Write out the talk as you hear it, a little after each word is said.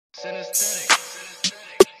Daily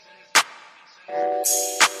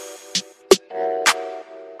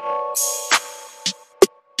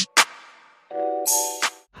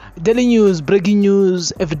news, breaking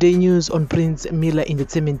news, everyday news on Prince Miller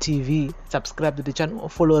Entertainment TV. Subscribe to the channel,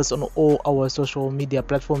 follow us on all our social media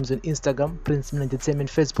platforms on Instagram, Prince Miller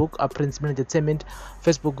Entertainment, Facebook, Prince Miller Entertainment,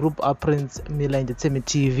 Facebook group, Prince Miller Entertainment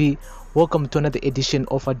TV. Welcome to another edition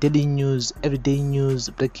of our daily news, everyday news,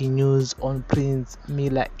 breaking news on Prince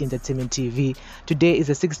Miller Entertainment TV. Today is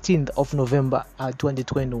the 16th of November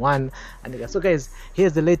 2021. And so guys,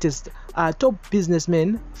 here's the latest. Top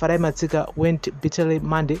businessman Farai Matsika went bitterly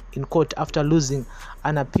Monday in court after losing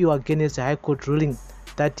an appeal against a High Court ruling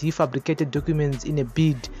that he fabricated documents in a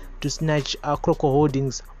bid to snatch Croco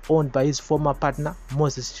holdings owned by his former partner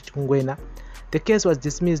Moses Chungwena. The case was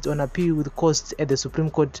dismissed on appeal with costs at the Supreme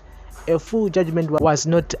Court. A full judgment was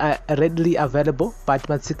not readily available, but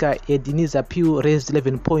Matsika had in his appeal raised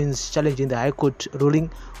 11 points challenging the High Court ruling,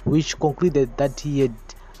 which concluded that he had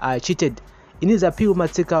cheated. In his appeal,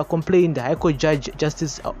 Matsika complained High Court Judge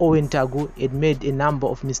Justice Owen Tagu had made a number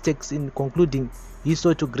of mistakes in concluding he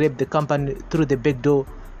sought to grab the company through the back door.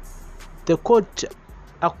 The court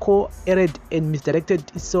erred and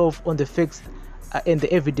misdirected itself on the facts and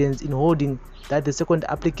the evidence in holding that the second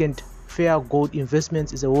applicant, Fair Gold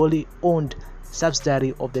Investments, is a wholly owned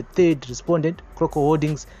subsidiary of the third respondent, Croco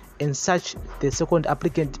Holdings, and such the second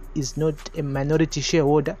applicant is not a minority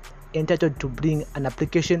shareholder entitled to bring an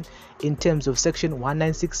application in terms of Section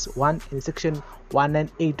 1961 and Section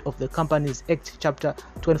 198 of the Companies Act, Chapter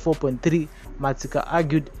 24.3. Matsika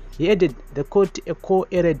argued. He added the court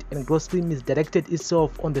erred and grossly misdirected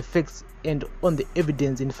itself on the facts and on the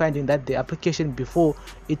evidence in finding that the application before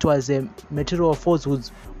it was a material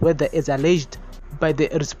falsehoods, whether as alleged by the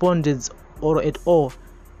respondents or at all.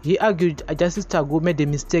 He argued Justice Tagu made a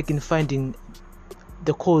mistake in finding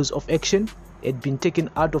the cause of action had been taken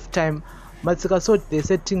out of time. Matsika sought the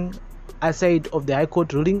setting aside of the High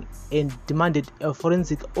Court ruling and demanded a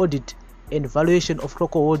forensic audit and valuation of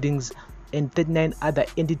Croco Holdings and 39 other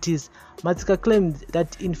entities. Matsika claimed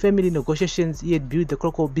that in family negotiations he had built the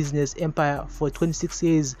Croco business empire for 26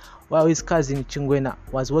 years while his cousin Chungwena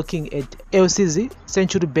was working at LCZ,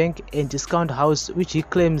 Century Bank and Discount House, which he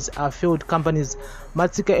claims are failed companies.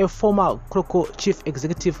 Matsika, a former Croco chief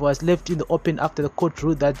executive, was left in the open after the court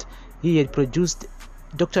ruled that he had produced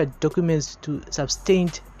doctored documents to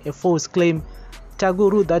substantiate a false claim. Tagu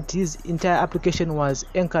ruled that his entire application was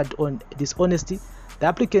anchored on dishonesty. The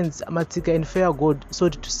applicants, Matsika and Fair Gold,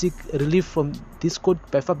 sought to seek relief from this court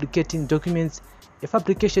by fabricating documents. A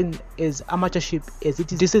fabrication as amateurship as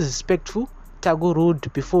it is disrespectful, Tagu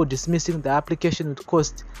ruled before dismissing the application with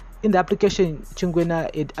cost. In the application, Chungwena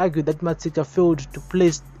had argued that Matsika failed to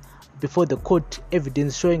place before the court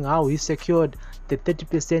evidence showing how he secured the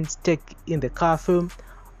 30% stake in the car firm,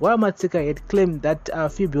 while Matsika had claimed that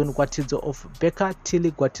Fibion Gwatidzo of Baker Tilly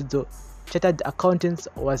Gwatidzo Chartered Accountants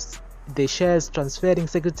was the shares transferring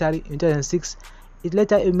secretary in 2006. It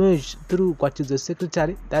later emerged through Gwatidzo's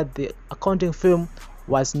secretary that the accounting firm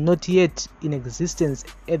was not yet in existence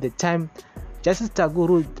at the time. Justice Tagu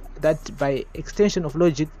ruled that by extension of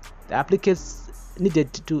logic, the applicants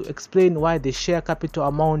needed to explain why the share capital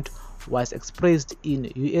amount was expressed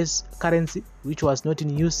in US currency, which was not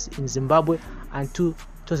in use in Zimbabwe until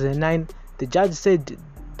 2009. The judge said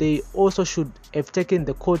they also should have taken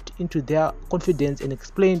the court into their confidence and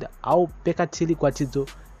explained how Baker Tilly Gwatidzo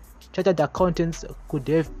Chartered Accountants could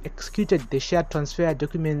have executed the share transfer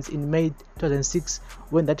documents in May 2006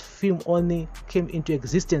 when that firm only came into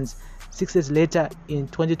existence 6 years later in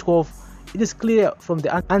 2012. It is clear from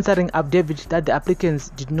the answering affidavit that the applicants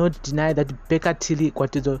did not deny that Baker Tilly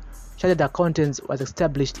Gwatidzo Chartered Accountants was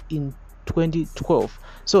established in 2012.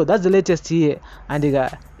 So that's the latest here, and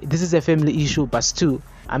this is a family issue, but still,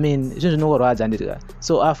 I mean, you don't know what was.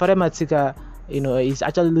 So Farai Matsika, is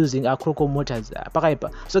actually losing Croco Motors.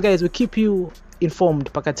 So guys, we keep you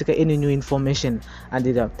informed pakatika any new information, and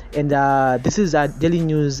this is our daily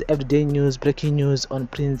news, everyday news, breaking news on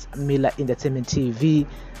Prince Miller Entertainment TV.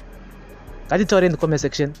 Write it in the comment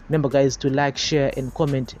section. Remember guys to like, share and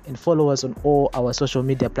comment, and follow us on all our social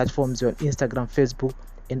media platforms on Instagram, Facebook,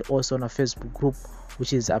 and also on our Facebook group,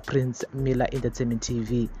 which is Prince Miller Entertainment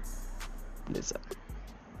TV. Please.